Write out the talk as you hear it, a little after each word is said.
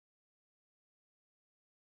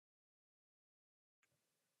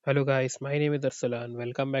Hello guys, my name is Arsalan.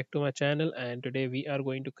 Welcome back to my channel, and today we are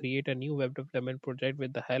going to create a new web development project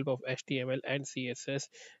with the help of HTML and CSS,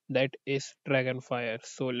 that is Dragonfire.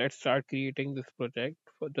 So let's start creating this project.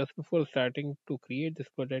 Just before starting to create this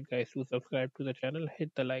project, guys, do subscribe to the channel, hit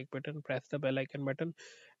the like button, press the bell icon button,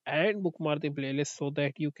 and bookmark the playlist so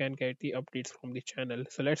that you can get the updates from the channel.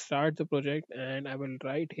 So let's start the project, and I will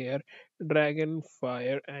write here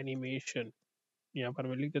Dragonfire animation. यहाँ पर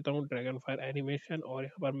मैं लिख देता हूँ dragon fire animation, और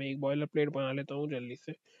यहाँ पर मैं एक बॉयलर प्लेट बना लेता हूँ जल्दी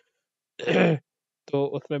से। तो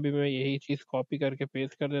उसमें भी मैं यही चीज़ कॉपी करके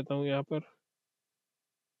पेस्ट कर देता हूँ यहाँ पर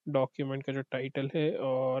डॉक्यूमेंट का जो टाइटल है,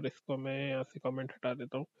 और इसको मैं यहाँ से कमेंट हटा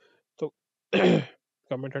देता हूँ। तो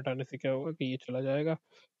कमेंट हटाने से क्या होगा कि ये चला जाएगा,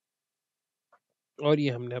 और ये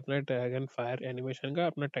हमने अपना ड्रैगन फायर एनिमेशन का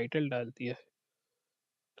अपना टाइटल डाल दिया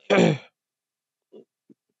है।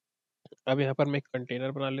 अब यहाँ पर मैं एक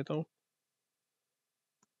कंटेनर बना लेता हूँ।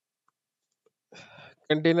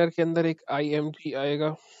 कंटेनर के अंदर एक IMG आएगा,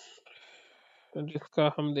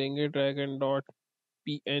 जिसका हम देंगे ड्रैगन डॉट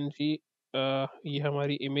PNG। ये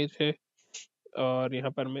हमारी इमेज है, और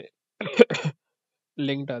यहाँ पर मैं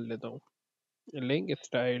लिंक डाल देता हूँ, लिंक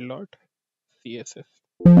स्टाइल डॉट CSS।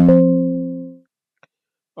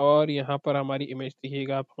 और यहाँ पर हमारी इमेज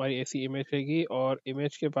दिखिएगा, आप हमारी ऐसी इमेज रहेगी, और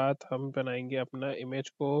इमेज के बाद हम बनाएंगे अपना इमेज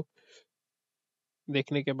को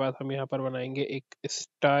देखने के बाद हम यहाँ पर बनाएंगे एक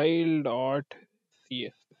स्टाइल डॉट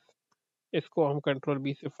CSS। इसको हम कंट्रोल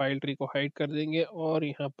B से फाइल ट्री को हाइड कर देंगे, और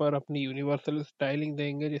यहाँ पर अपनी यूनिवर्सल स्टाइलिंग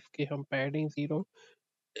देंगे, जिसकी हम padding 0,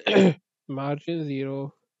 margin 0,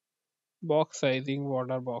 box sizing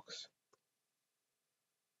border box.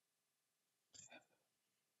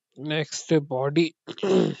 Next body,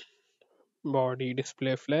 body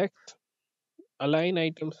display flex, align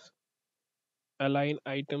items, align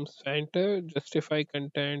items center, justify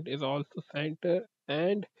content is also center,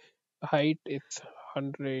 and height is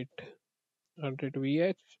 100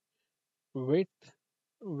 vh,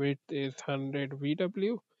 width is 100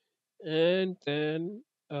 vw, and then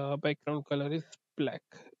background color is black.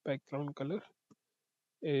 Background color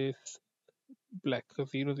is black, so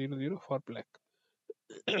 000 for black.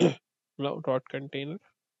 Now dot container,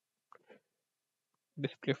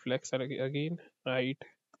 display flex again, height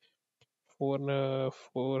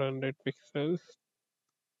 400 pixels,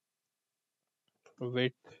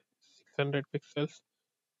 width 600 pixels,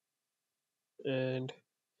 and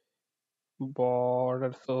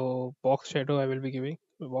border, so box shadow I will be giving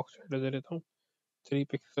box shadow दे देता हूँ 3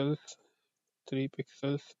 pixels, 3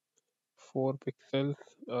 pixels, 4 pixels,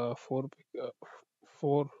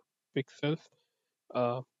 4 pixels,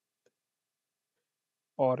 uh,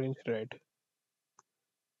 orange red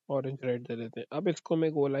दे देते हैं। अब इसको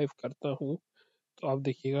मैं go live करता हूँ, तो आप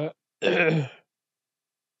देखिएगा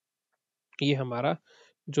ये हमारा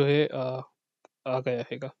जो है आ गया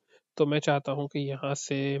हैगा। तो मैं चाहता हूँ कि यहाँ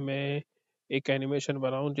से मैं एक एनिमेशन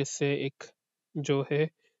बनाऊँ, जिससे एक जो है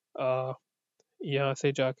आ, यहाँ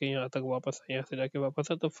से जाके यहाँ तक वापस आए, यहाँ से जाके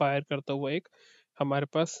वापस आए, तो फायर करता हुआ एक हमारे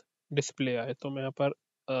पास डिस्प्ले आए। तो मैं यहाँ पर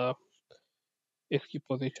आ, इसकी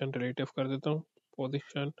पोजीशन रिलेटिव कर देता हूँ,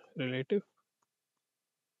 पोजीशन रिलेटिव।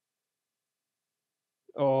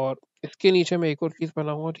 और इसके नीचे मैं एक और चीज़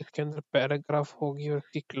बनाऊंगा जिसके अंदर पैराग्राफ होगी, और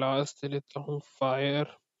इसकी क्लास दे देता हूँ फायर,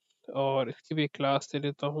 और इसकी भी क्लास दे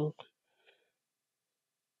देता हूँ,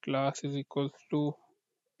 class is equals to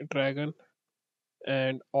dragon,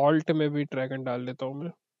 and alt में भी ड्रैगन डाल देता हूँ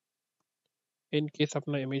मैं। इन केस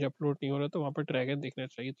अपना इमेज अपलोड नहीं हो रहा तो वहाँ पर ड्रैगन दिखना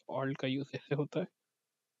चाहिए, तो ऑल्ट का यूज ऐसे होता है।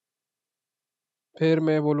 फिर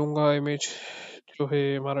मैं बोलूँगा इमेज जो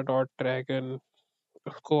है हमारा डॉट ड्रैगन,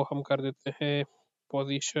 उसको हम कर देते हैं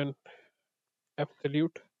पोजीशन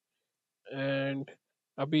एब्सोल्यूट, एंड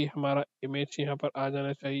अभी हमारा इमेज यहाँ पर आ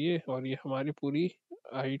जाना चाहिए, और ये हमारी पूरी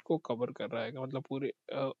हाइट को कवर कर रहा है, मतलब पूरे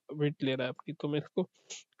विड्थ ले रहा है अपनी। तो मैं इसको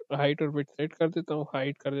हाइट और विड्थ सेट कर देता हूँ,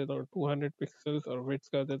 हाइट कर देता हूँ 200 पिक्सल्स, और विड्थ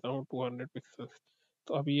कर देता हूँ 200 पिक्सल्स।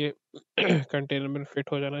 तो अब ये कंटेनर में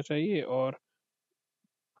फिट हो जाना चाहिए, और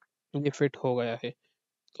ये फिट हो गया है।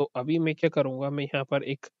 तो अभी मैं क्या करूँगा, मैं यहाँ पर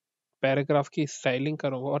एक पैराग्राफ की स्टाइलिंग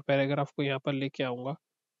करूँगा, और पैराग्राफ को यहाँ पर लेके आऊँगा,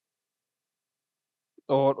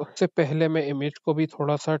 और उससे पहले मैं इमेज को भी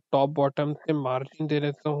थोड़ा सा टॉप बॉटम से मार्जिन दे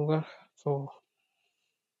देता हूँ। So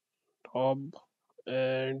top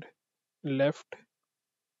and left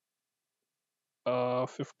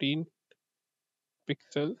 15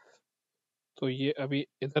 pixel. तो ये अभी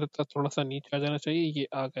इधर तक थोड़ा सा नीचे आ जाना चाहिए, ये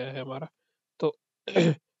आ गया है हमारा। तो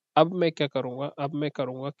अब मैं क्या करूँगा, अब मैं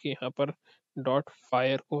करूँगा कि यहाँ पर डॉट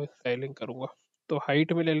फायर को स्टाइलिंग करूँगा। तो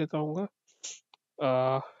हाइट में ले लेता हूँ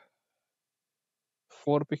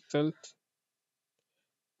 4 pixels,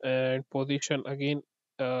 and position again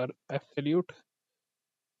absolute,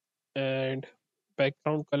 and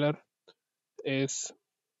background color is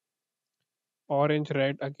orange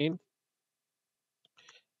red again.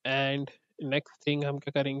 And next thing हम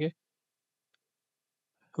क्या करेंगे,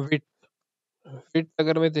 विथ विथ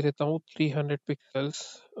अगर मैं दे देता हूँ 300 पिक्सल्स,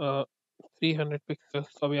 300 पिक्सल्स,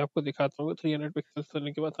 तो अभी आपको दिखाता हूँ। 300 पिक्सल्स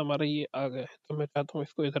करने के बाद हमारा ये आ गया है, तो मैं चाहता हूँ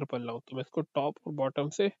इसको इधर पर लाऊं, तो मैं इसको टॉप और बॉटम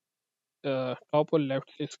से, टॉप और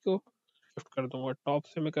लेफ्ट से इसको शिफ्ट कर दूंगा। टॉप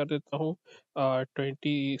से मैं कर देता हूँ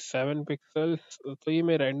 27 पिक्सल्स, तो ये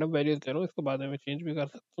मैं रैंडम वैल्यूज दे रहा हूँ, इसको बाद में मैं चेंज भी कर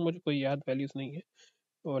सकता हूँ, मुझे कोई याद वैल्यूज नहीं है।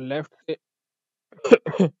 और लेफ्ट से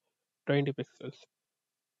 20 पिक्सल्स,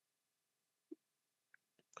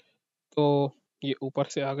 तो ये ऊपर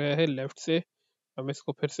से आ गया है लेफ्ट से। हमें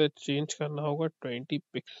इसको फिर से चेंज करना होगा 20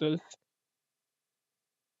 पिक्सल्स।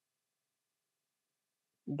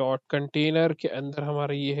 डॉट कंटेनर के अंदर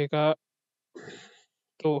हमारा ये हैगा,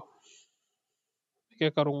 तो क्या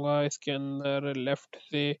करूँगा, इसके अंदर लेफ्ट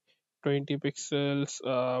से 20 pixels,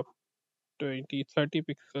 30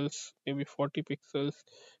 pixels, may be 40 pixels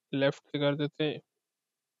left से कर देते हैं।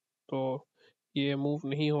 तो ये मूव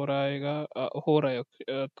नहीं हो रहा हैगा, हो रहा है,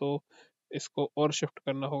 तो इसको और शिफ्ट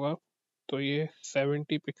करना होगा। तो ये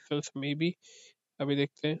 70 पिक्सल्स में भी, अभी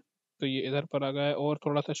देखते हैं, तो ये इधर पर आ गया है, और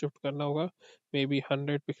थोड़ा सा शिफ्ट करना होगा, may be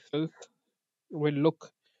 100 pixels will look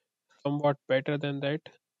somewhat better than that.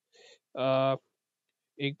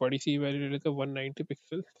 एक बड़ी सी वैल्यू ले लेते हैं, 190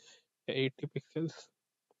 पिक्सल्स या 80 पिक्सल्स,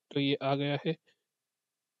 तो ये आ गया है।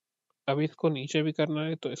 अभी इसको नीचे भी करना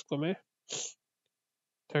है, तो इसको मैं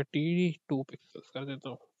 32 पिक्सल्स कर देता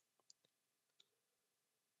हूँ,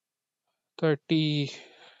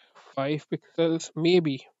 35 पिक्सल्स मे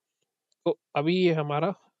बी। तो अभी ये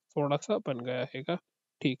हमारा थोड़ा सा बन गया हैगा।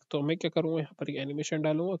 ठीक, तो मैं क्या करूँगा, यहाँ पर एक एनिमेशन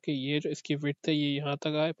डालूंगा कि ये जो इसकी विड्थ है ये यहाँ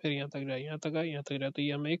तक आए, फिर यहाँ तक जाए, यहाँ तक आए, यहाँ तक जाए, तो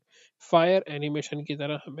ये हमें एक फायर एनिमेशन की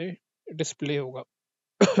तरह हमें डिस्प्ले होगा।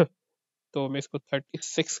 तो मैं इसको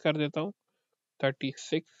 36 कर देता हूँ,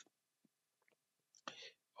 36,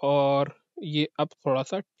 और ये अब थोड़ा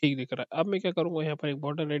सा ठीक दिख रहा है। अब मैं क्या करूँगा, यहाँ पर एक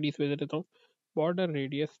बॉर्डर रेडियस दे देता हूँ, बॉर्डर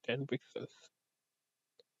रेडियस 10 पिक्सल्स,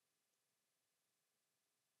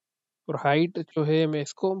 और हाइट जो है मैं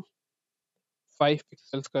इसको 5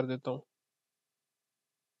 पिक्सल्स कर देता हूँ।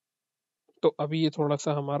 तो अभी ये थोड़ा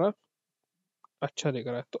सा हमारा अच्छा दिख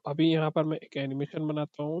रहा है। तो अभी यहाँ पर मैं एक एनिमेशन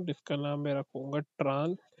बनाता हूँ जिसका नाम मैं रखूँगा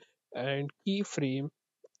ट्रांस एंड की फ्रेम,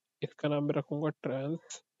 इसका नाम मैं रखूँगा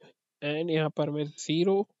ट्रांस, एंड यहाँ पर मैं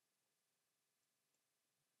ज़ीरो,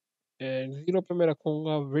 एंड ज़ीरो पे मैं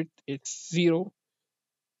रखूँगा विड्थ इट्स ज़ीरो,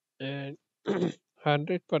 एंड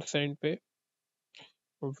 100% पे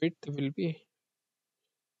width will be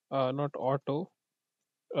not auto,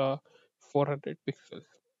 400 pixels.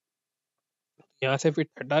 यहाँ से फिट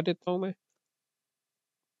हटा देता हूँ मैं,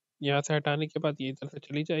 यहाँ से हटाने के बाद ये इधर से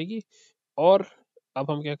चली जाएगी। और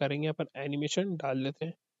अब हम क्या करेंगे, यहाँ पर एनिमेशन डाल देते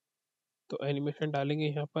हैं। तो एनिमेशन डालेंगे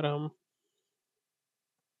यहाँ पर हम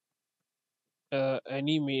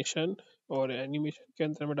एनिमेशन, और एनिमेशन के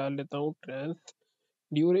अंदर मैं डाल देता हूँ trans,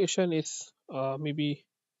 duration is may be,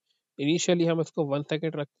 initially हम इसको 1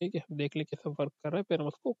 सेकेंड रखते हैं कि हम देख लें कैसा वर्क कर रहा है, फिर हम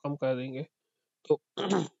उसको कम कर देंगे। तो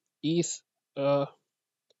इस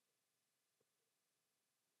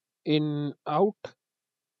इन आउट,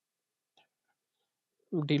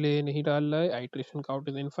 डिले नहीं डाल रहा है, iteration count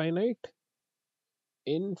is infinite,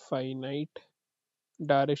 infinite,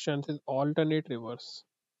 direction is alternate reverse,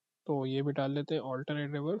 तो ये भी डाल लेते हैं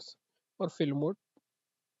ऑल्टरनेट रिवर्स, और फिल मोड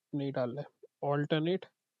नहीं डाल रहा है, ऑल्टरनेट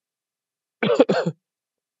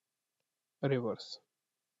रिवर्स।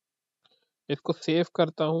 इसको सेव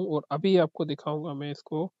करता हूँ और अभी आपको दिखाऊंगा मैं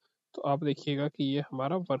इसको, तो आप देखिएगा कि ये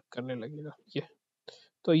हमारा वर्क करने लगेगा। ये,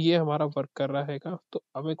 तो ये हमारा वर्क कर रहा हैगा। तो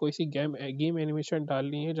हमें कोई सी गेम एनिमेशन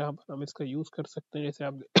डालनी है जहाँ पर हम इसका यूज़ कर सकते हैं, जैसे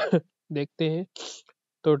आप देखते हैं,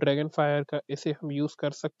 तो ड्रैगन फायर का इसे हम यूज़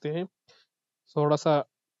कर सकते हैं। थोड़ा सा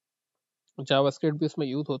जावास्क्रिप्ट भी उसमें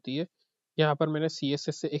यूज़ होती है। यहाँ पर मैंने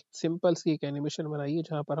CSS से एक सिंपल सी एक एनिमेशन बनाई है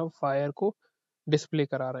जहाँ पर हम फायर को डिस्प्ले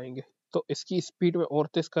करा रहेंगे। तो इसकी स्पीड में और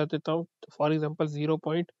तेज कर देता हूँ, फॉर एग्जांपल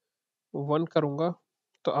 0.1 करूँगा,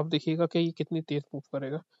 तो अब देखिएगा कि ये कितनी तेज मूव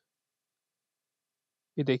करेगा।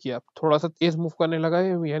 ये देखिए, आप थोड़ा सा तेज मूव करने लगा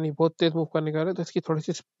है, यानी बहुत तेज मूव करने का है, तो इसकी थोड़ी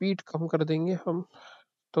सी स्पीड कम कर देंगे हम,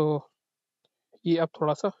 तो ये अब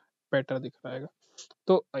थोड़ा सा बेटर दिख रहा है।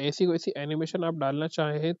 तो ऐसी वैसी एनिमेशन आप डालना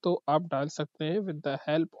चाहें तो आप डाल सकते हैं with the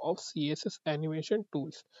help of CSS animation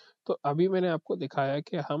tools. तो अभी मैंने आपको दिखाया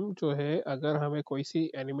कि हम जो है, अगर हमें कोई सी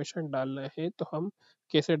एनिमेशन डालना है तो हम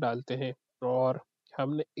कैसे डालते हैं, और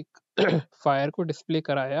हमने एक फायर को डिस्प्ले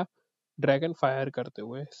कराया ड्रैगन फायर करते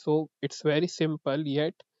हुए। So it's very simple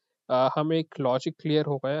yet हमें एक लॉजिक क्लियर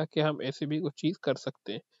हो गया कि हम ऐसे भी कुछ चीज़ कर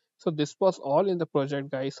सकते हैं। So this was all in the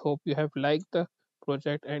project, guys. Hope you have liked the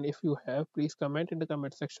project, and if you have, please comment in the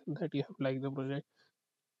comment section that you have liked the project.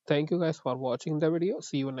 Thank you guys for watching the video.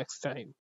 See you next time.